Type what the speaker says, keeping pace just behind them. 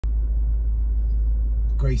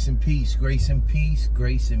Grace and peace, grace and peace,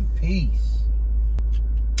 grace and peace.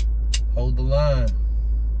 Hold the line.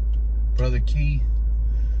 Brother Keith,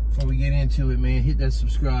 before we get into it, man, hit that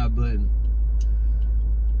subscribe button.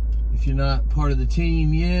 If you're not part of the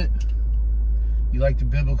team yet, you like the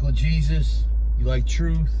biblical Jesus, you like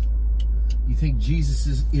truth, you think Jesus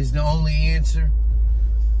is the only answer,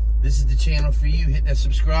 this is the channel for you. Hit that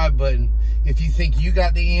subscribe button. If you think you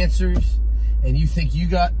got the answers, and you think you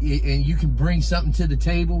can bring something to the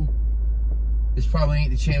table, this probably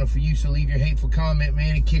ain't the channel for you. So leave your hateful comment,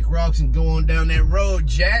 man, and kick rocks and go on down that road,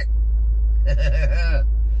 Jack. The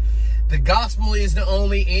gospel is the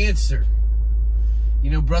only answer.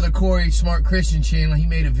 You know, Brother Corey, Smart Christian Channel, he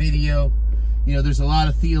made a video. You know, there's a lot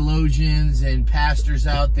of theologians and pastors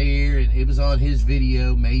out there, and it was on his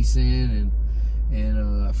video, Mason,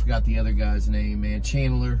 and I forgot the other guy's name, man,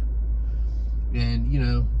 Chandler. And, you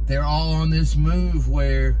know, they're all on this move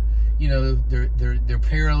where, you know, they're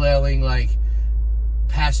paralleling, like,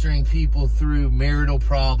 pastoring people through marital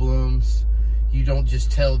problems. You don't just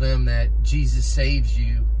tell them that Jesus saves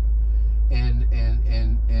you. And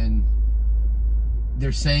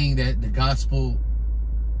they're saying that the gospel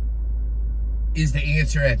is the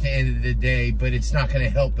answer at the end of the day, but it's not going to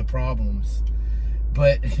help the problems.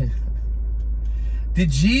 But did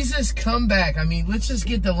Jesus come back? I mean, let's just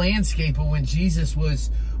get the landscape of when Jesus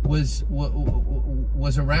was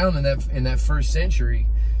around in that first century,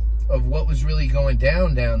 of what was really going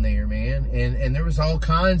down there, man. And there was all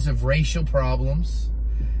kinds of racial problems.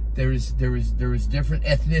 There was different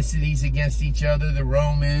ethnicities against each other. The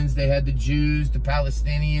Romans, they had the Jews, the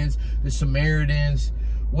Palestinians, the Samaritans,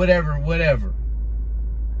 whatever.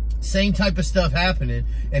 Same type of stuff happening.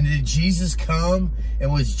 And did Jesus come,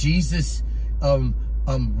 and was Jesus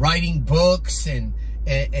writing books and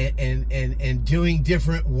doing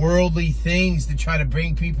different worldly things to try to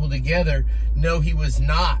bring people together? No, he was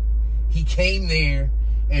not. He came there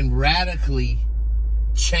and radically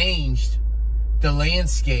changed the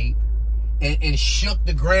landscape and shook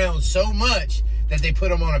the ground so much that they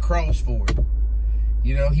put him on a cross for it.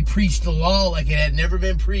 You know, he preached the law like it had never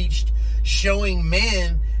been preached, showing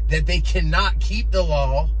men that they cannot keep the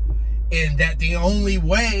law and that the only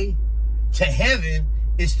way to heaven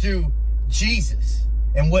is through Jesus.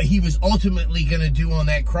 And what he was ultimately going to do on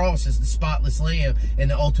that cross is the spotless lamb and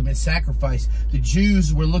the ultimate sacrifice. The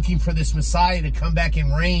Jews were looking for this Messiah to come back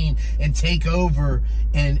and reign and take over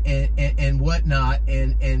and whatnot.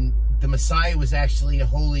 And the Messiah was actually a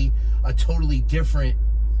totally different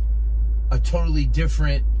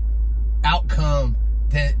outcome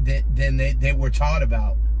than they were taught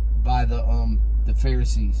about by the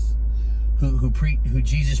Pharisees. Who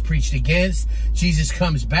Jesus preached against. Jesus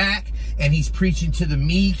comes back and he's preaching to the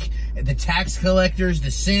meek, the tax collectors, the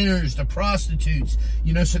sinners, the prostitutes.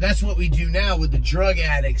 You know, so that's what we do now with the drug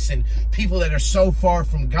addicts and people that are so far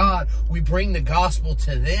from God. We bring the gospel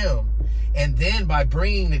to them. And then by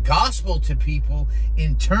bringing the gospel to people,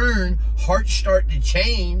 in turn, hearts start to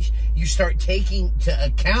change. You start taking to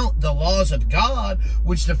account the laws of God,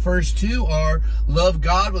 which the first two are love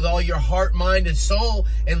God with all your heart, mind, and soul,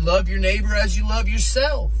 and love your neighbor as you love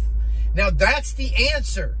yourself. Now, that's the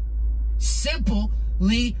answer.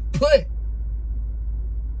 Simply put.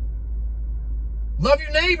 Love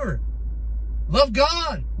your neighbor. Love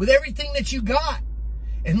God with everything that you got.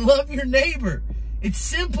 And love your neighbor. It's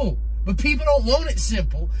simple. But people don't want it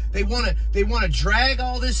simple. They want to drag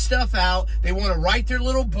all this stuff out. They want to write their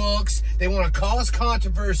little books. They want to cause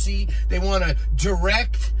controversy. They want to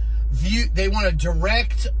direct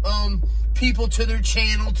people to their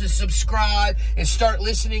channel to subscribe and start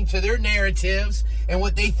listening to their narratives and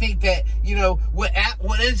what they think that, you know, what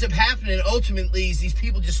ends up happening ultimately is these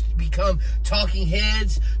people just become talking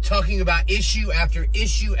heads, talking about issue after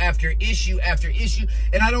issue after issue after issue.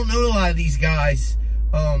 And I don't know a lot of these guys,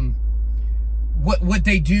 what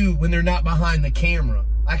they do when they're not behind the camera.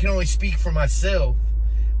 I can only speak for myself,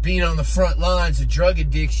 being on the front lines of drug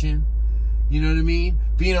addiction, you know what I mean?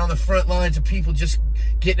 Being on the front lines of people just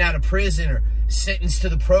getting out of prison or sentenced to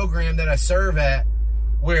the program that I serve at,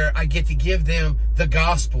 where I get to give them the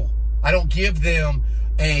gospel. I don't give them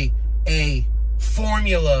a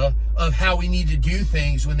formula of how we need to do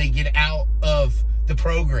things when they get out of the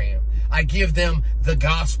program. I give them the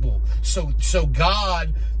gospel. So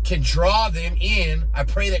God can draw them in. I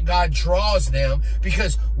pray that God draws them,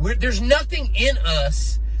 because there's nothing in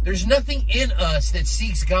us. There's nothing in us that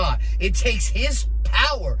seeks God. It takes his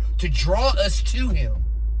power to draw us to him.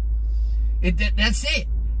 That's it.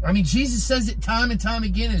 I mean, Jesus says it time and time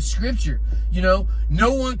again in Scripture. You know,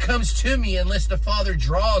 no one comes to me unless the Father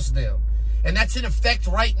draws them. And that's in effect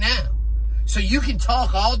right now. So you can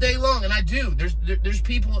talk all day long, and I do. There's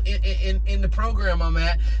people in the program I'm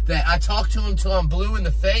at that I talk to them till I'm blue in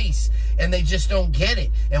the face, and they just don't get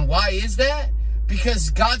it. And why is that? Because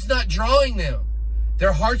God's not drawing them.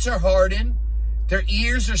 Their hearts are hardened. Their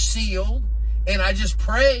ears are sealed. And I just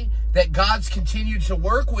pray that God's continued to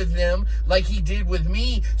work with them like he did with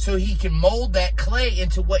me, so he can mold that clay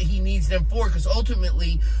into what he needs them for. Because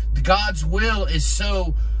ultimately, God's will it's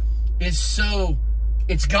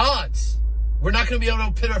God's. We're not going to be able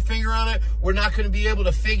to put our finger on it. We're not going to be able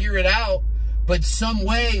to figure it out. But some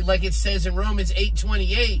way, like it says in Romans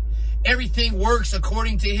 8:28, everything works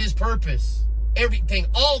according to his purpose. Everything,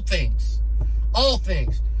 all things.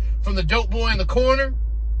 From the dope boy in the corner,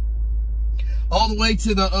 all the way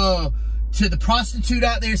to the prostitute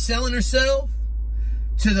out there selling herself,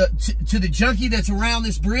 to the junkie that's around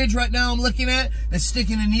this bridge right now I'm looking at, that's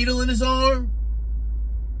sticking a needle in his arm.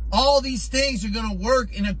 All these things are going to work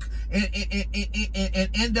and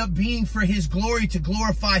end up being for his glory, to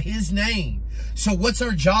glorify his name. So what's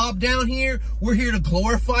our job down here? We're here to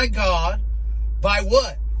glorify God by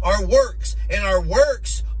what? Our works. And our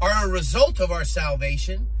works are a result of our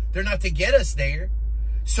salvation. They're not to get us there.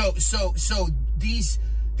 So these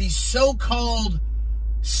so-called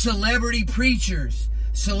celebrity preachers,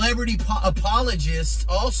 celebrity apologists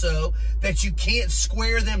also, that you can't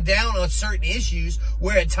square them down on certain issues,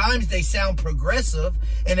 where at times they sound progressive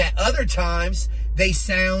and at other times they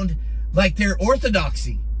sound like they're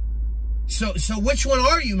orthodoxy. So which one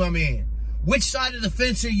are you, my man? Which side of the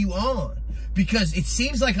fence are you on? Because it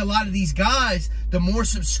seems like a lot of these guys, the more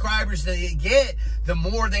subscribers they get, the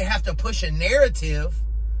more they have to push a narrative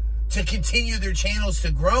to continue their channels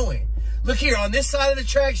to growing. Look here, on this side of the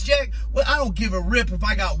tracks, Jack, well, I don't give a rip if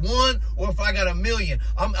I got 1 or if I got 1 million.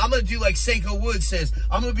 I'm going to do like Seiko Wood says.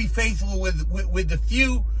 I'm going to be faithful with the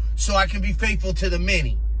few so I can be faithful to the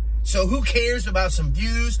many. So who cares about some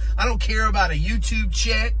views? I don't care about a YouTube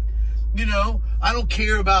check. You know, I don't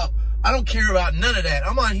care about none of that.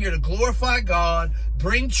 I'm on here to glorify God,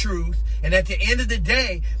 bring truth. And at the end of the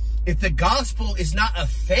day, if the gospel is not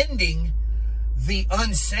offending the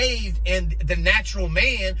unsaved and the natural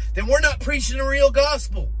man, then we're not preaching the real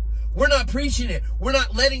gospel. We're not preaching it. We're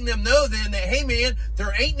not letting them know then that, hey man,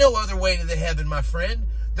 there ain't no other way to the heaven, my friend.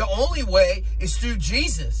 The only way is through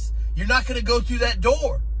Jesus. You're not going to go through that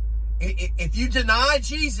door. If you deny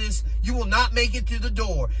Jesus, you will not make it through the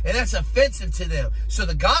door. And that's offensive to them. So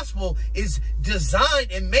the gospel is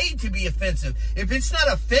designed and made to be offensive. If it's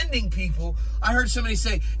not offending people, I heard somebody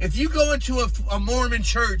say, if you go into a Mormon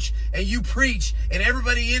church and you preach and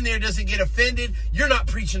everybody in there doesn't get offended, you're not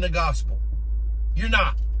preaching the gospel. You're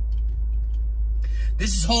not.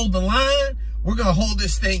 This is Hold the Line. We're going to hold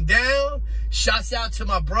this thing down. Shouts out to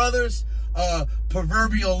my brothers,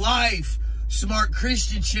 Proverbial Life, Smart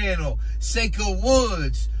Christian Channel, Seiko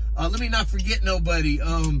Woods. Let me not forget nobody.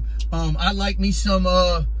 I like me some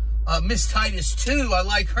Miss Titus too. I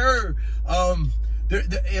like her.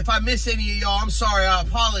 If I miss any of y'all, I'm sorry. I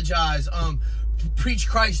apologize. Preach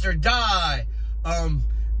Christ or Die.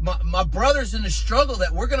 My brothers in the struggle,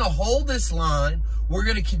 that we're going to hold this line. We're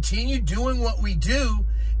going to continue doing what we do.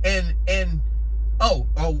 And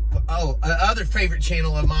other favorite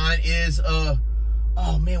channel of mine is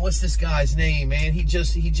oh man, what's this guy's name, man? He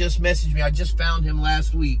just messaged me. I just found him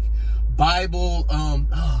last week. Bible,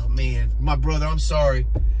 oh man, my brother, I'm sorry.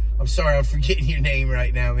 I'm forgetting your name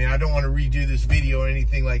right now, man. I don't want to redo this video or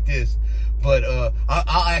anything like this. But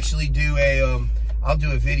I'll actually do I'll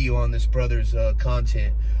do a video on this brother's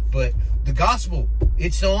content. But the gospel,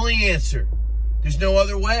 it's the only answer. There's no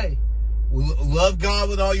other way. Love God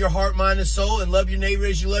with all your heart, mind, and soul, and love your neighbor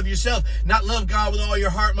as you love yourself. Not love God with all your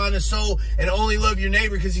heart, mind, and soul, and only love your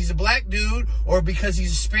neighbor because he's a black dude or because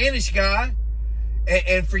he's a Spanish guy,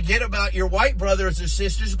 and forget about your white brothers or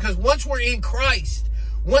sisters. Because once we're in Christ,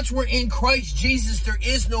 Jesus, there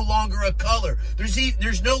is no longer a color.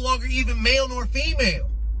 There's no longer even male nor female.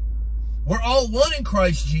 We're all one in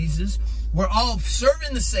Christ Jesus. We're all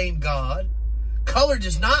serving the same God. Color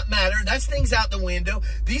does not matter. That's things out the window.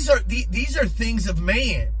 These are things of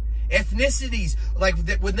man. Ethnicities, like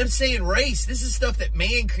with them saying race, this is stuff that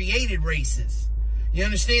man created races. You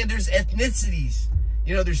understand? There's ethnicities.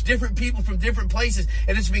 You know, there's different people from different places,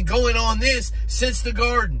 and it's been going on this since the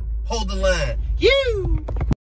garden. Hold the line. You!